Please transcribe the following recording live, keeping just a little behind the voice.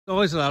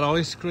Size of that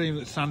ice cream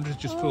that Sandra's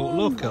just bought.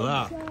 Look at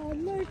that. God,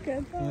 look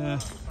at that. Yeah.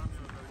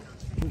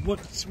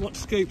 What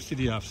scoops did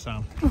you have,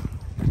 Sam?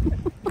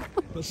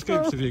 What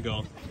scoops have you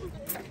got?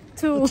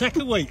 Two. It'll take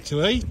a week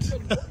to eat.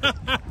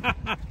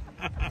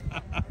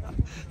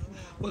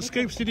 What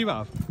scoops did you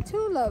have?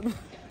 Two, love.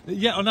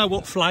 Yeah, I know.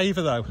 What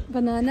flavour though?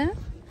 Banana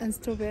and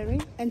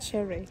strawberry and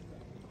cherry.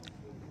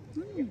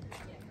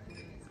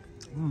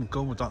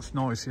 God, that's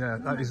nice. Yeah,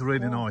 that is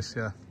really nice.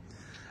 Yeah.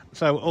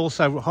 So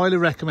also highly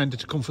recommended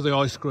to come for the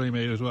ice cream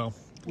here as well.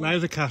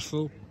 Lowther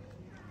Castle.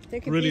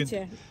 Take a Brilliant,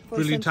 picture for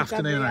brilliant Santa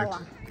afternoon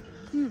out.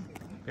 Gabriela.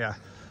 Yeah.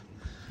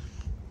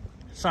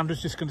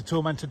 Sandra's just going to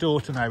torment her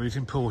daughter now. Who's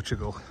in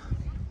Portugal.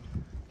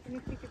 Can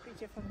you take a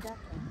picture from that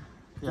one?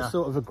 Yeah.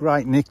 Sort of a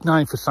great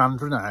nickname for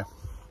Sandra now.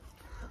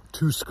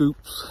 2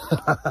 scoops.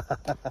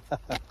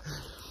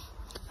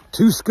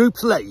 2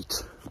 scoops late.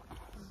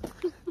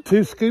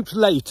 2 scoops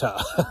later.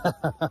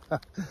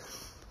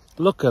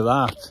 Look at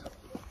that.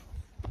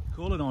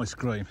 Call an ice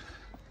cream.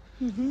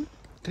 Can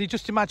you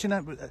just imagine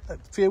that a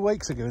few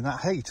weeks ago in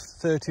that heat,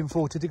 30 and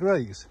 40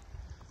 degrees?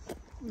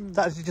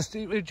 That just,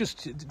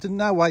 there's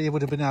no way you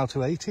would have been able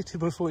to eat it.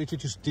 Before it would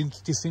just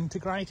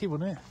disintegrate,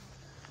 wouldn't it?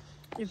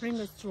 You bring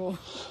a straw.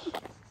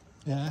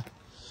 Yeah.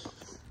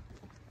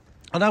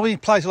 I know in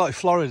places like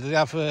Florida, they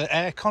have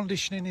air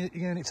conditioning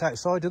units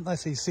outside, don't they?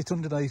 So you sit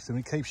underneath them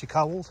and it keeps you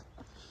cold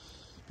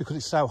because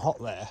it's so hot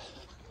there.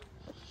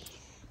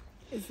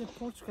 Is it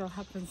Portugal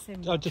happen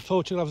same? Oh, does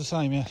Portugal have the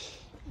same, yeah?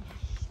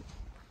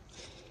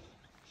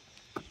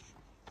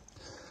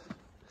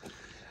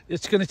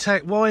 It's going to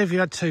take... Why have you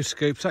had 2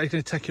 scoops? That's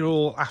going to take you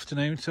all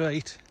afternoon to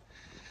eat.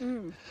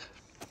 I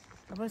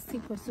was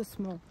thinking it was too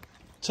small.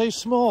 Too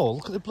small?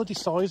 Look at the bloody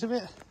size of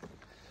it.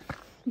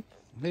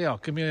 Yeah,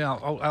 give me...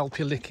 I'll help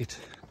you lick it.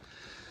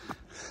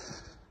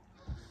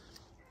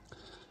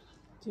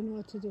 Do you know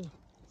what to do?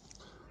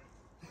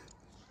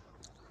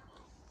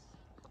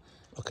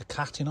 Like a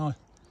cat, you know.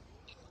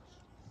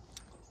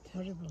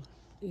 Terrible.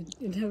 You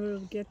never will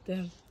get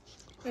there.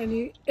 And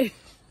you...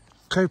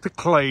 Keep it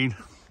clean.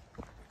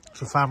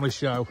 It's a family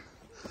show.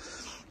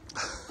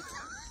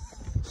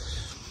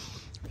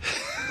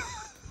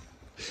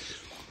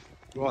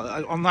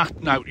 Right, on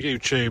that note,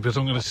 YouTubers,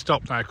 I'm going to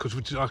stop now because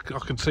I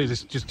can see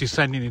this just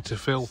descending into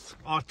filth.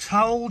 I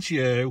told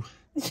you.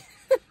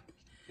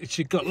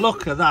 She got,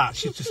 look at that.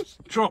 She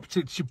just dropped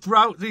it. She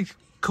broke the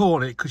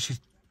cornet because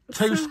she's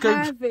 2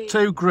 scoops heavy.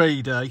 too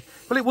greedy.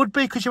 Well, it would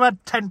be because you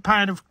had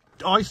 £10 of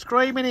ice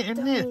cream in it,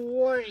 isn't it? Don't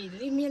worry,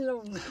 leave me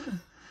alone.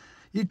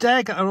 You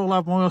dare get her all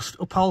over my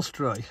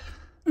upholstery.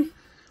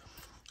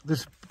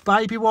 There's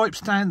baby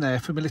wipes down there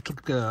for my little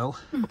girl.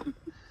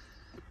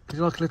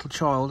 You're like a little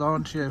child,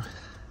 aren't you?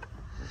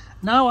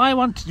 No, I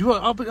want...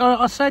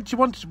 I said you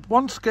want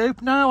 1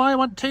 scoop. No, I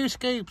want 2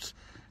 scoops.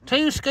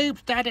 2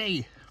 scoops,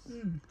 Daddy.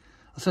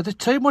 I said, there's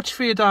too much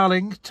for you,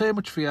 darling. Too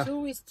much for you.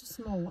 2 is too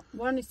small.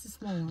 1 is too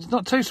small. It's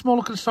not too small.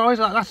 Look at the size.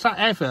 That's that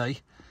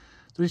heavy.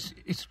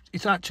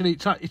 It's actually...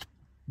 It's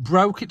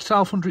broke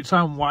itself under its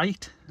own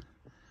weight.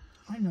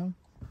 I know.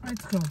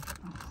 Let's go.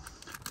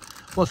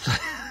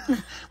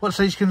 What,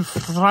 so you can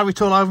throw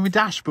it all over my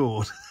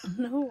dashboard?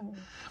 No.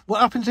 What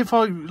happens if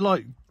I,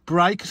 like,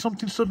 break or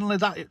something suddenly?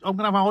 I'm going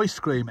to have ice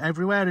cream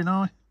everywhere, you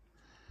know?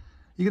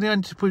 You're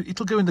going to put...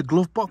 It'll go in the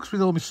glove box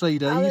with all my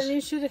CDs. Alan,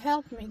 you should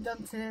help me,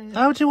 don't...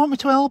 How do you want me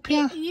to help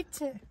you?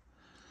 Eat it.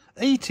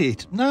 Eat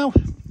it? No.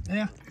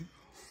 Yeah.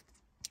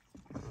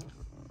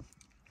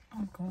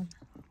 Oh, God.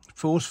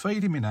 Force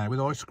feeding me now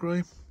with ice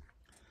cream.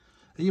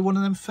 Are you one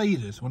of them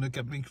feeders? Want to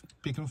get me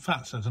big and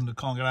fat so I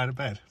can't get out of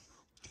bed?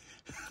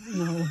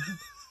 No.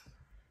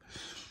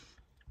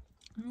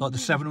 Like the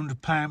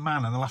 £700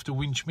 man, and they'll have to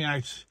winch me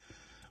out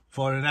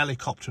via an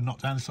helicopter and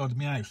knock down the side of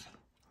my house.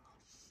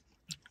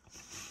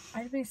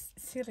 Are you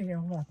silly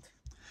or what?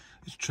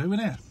 It's true,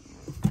 isn't it?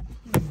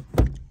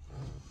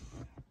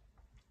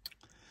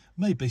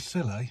 Me be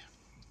silly?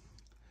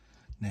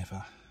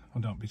 Never. I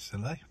don't be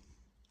silly.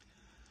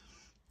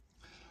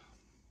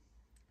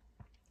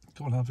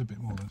 Go on, have a bit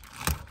more then.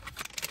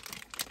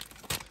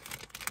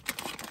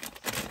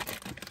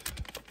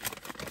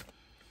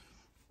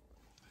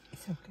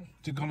 It's okay.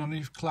 Has it gone on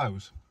your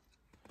clothes?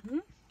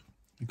 You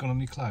gone on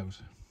your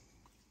clothes?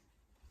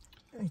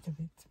 A little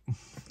bit.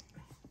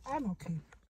 I'm okay.